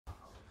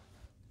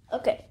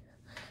Okay,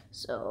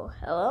 so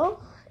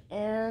hello,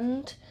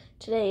 and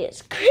today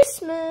is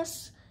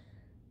Christmas.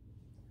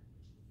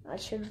 I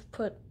should have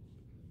put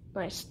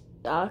my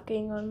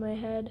stocking on my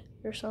head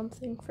or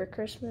something for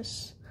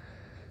Christmas.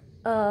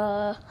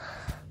 Hold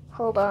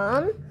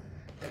on.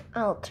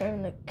 I'll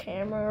turn the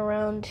camera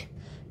around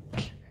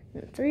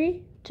in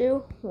 3,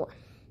 2, 1.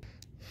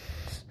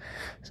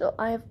 So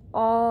I have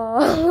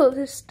all of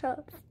this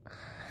stuff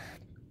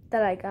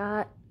that I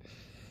got.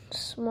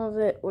 Some of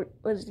it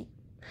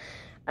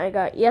I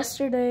got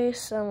yesterday,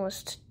 some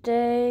was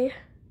today,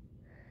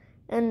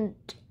 and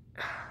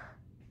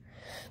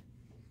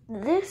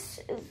this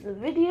is the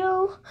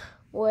video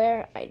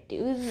where I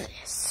do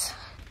this.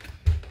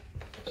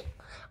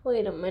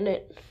 Wait a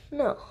minute,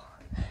 no.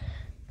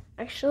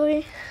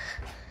 Actually,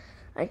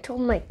 I told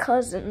my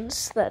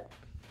cousins that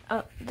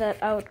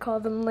I would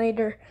call them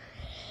later,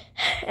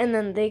 and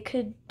then they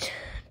could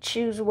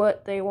choose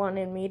what they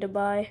wanted me to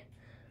buy.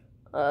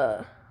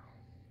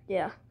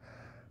 Yeah.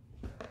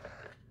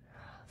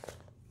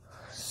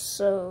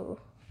 So,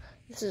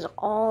 this is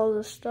all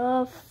the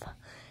stuff.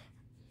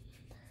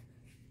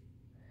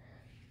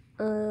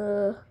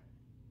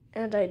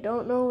 And I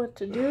don't know what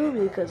to do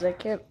because I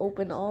can't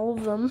open all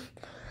of them.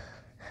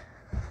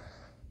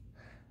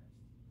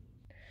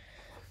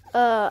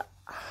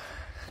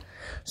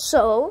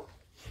 So,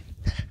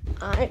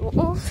 I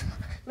will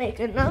make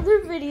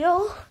another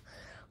video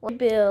when I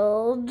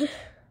build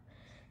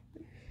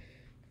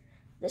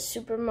the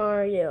Super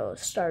Mario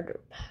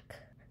starter pack.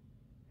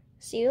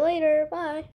 See you later, bye.